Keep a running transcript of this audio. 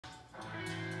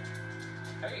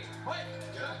Hey, Mike,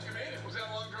 yeah, you made it. Was that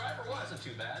a long drive or what? wasn't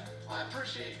too bad. Well, I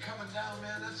appreciate you coming down,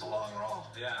 man. That's a long roll.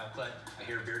 Yeah, but I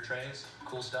hear beer trays,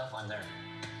 cool stuff. I'm there.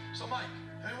 So, Mike,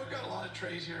 I mean, we've got a lot of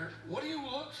trays here. What do you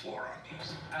look for on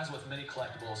these? As with many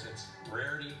collectibles, it's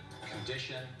rarity,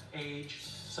 condition, age.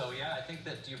 So yeah, I think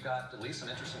that you've got at least some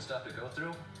interesting stuff to go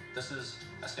through. This is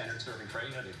a standard serving tray.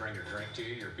 You know, they bring your drink to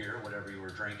you, your beer, whatever you were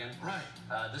drinking. Right.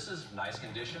 This is nice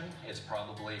condition. It's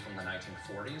probably from the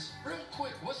 1940s. Real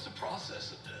quick, what's the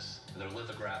process of this? They're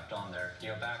lithographed on there. You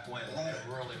know, back when it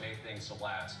really made things to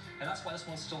last. And that's why this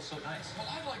one's still so nice. What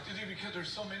I'd like to do, because there's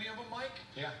so many of them, Mike,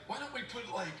 Yeah. why don't we put,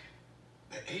 like,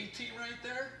 the A team right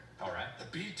there, All right. the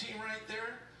B team right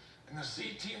there, and the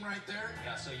C team right there?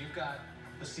 Yeah, so you've got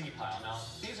the C pile. Now,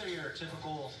 these are your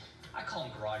typical, I call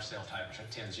them garage sale type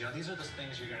tins. You know, these are the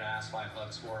things you're going to ask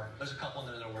 $5 for. There's a couple in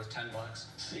there that are worth $10.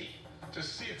 C.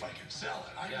 Just see if I can sell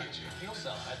it. I Yeah, get you. you'll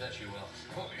sell it. I bet you will.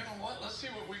 Well, you know what? Let's see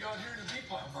what we got here in the B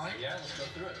pile, Mike. Yeah, let's go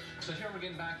through it. So here we're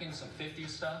getting back in some 50s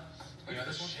stuff. Look You know at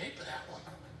the this one? shape of that one.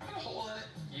 Got a hole in it.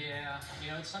 Yeah, you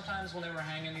know, sometimes when they were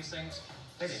hanging these things,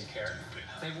 they didn't care. Stupid,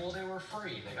 huh? They were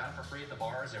free. They got them for free at the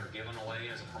bars. They were given away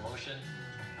as a promotion.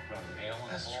 From the mail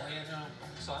and That's the whole, true. you know.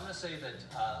 So I'm going to say that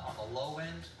on the low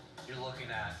end, you're looking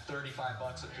at $35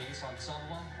 a piece on some of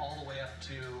them, all the way up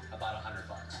to about $100.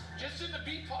 Just in the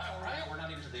B pile, right? We're not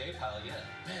even to the A pile yet.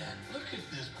 Man, look at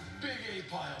this big A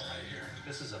pile right here.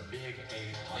 This is a big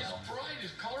A It's pile. bright,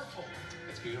 it's colorful.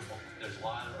 It's beautiful. There's a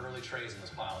lot of early trays in this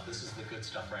pile. This is the good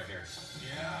stuff right here.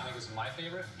 I Yeah. think this is my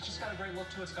favorite. It's just got a great look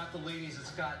to it. It's got the ladies.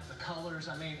 It's got the colors.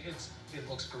 I mean, it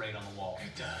looks great on the wall.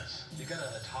 It does. You got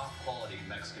a top quality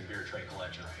Mexican beer tray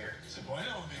collection right here. It's a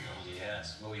bueno, amigo.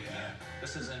 Yes, muy bien. Yeah.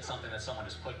 This isn't something that someone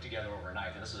just put together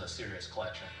overnight. This is a serious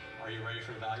collection. Are you ready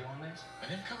for the value on these? I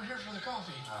didn't come here for the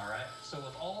coffee. All right. So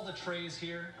with all the trays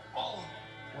here, All of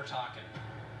them. we're talking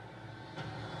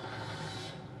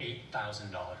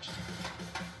 $8,000.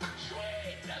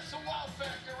 Sweet! That's the wow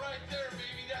factor right there,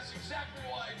 baby. That's exactly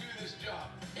why I do this job.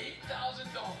 $8,000.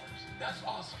 That's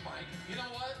awesome, Mike. You know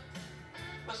what?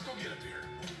 Let's go get a beer.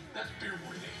 That's beer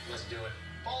worthy. Let's do it.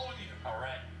 Following you. All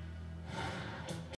right.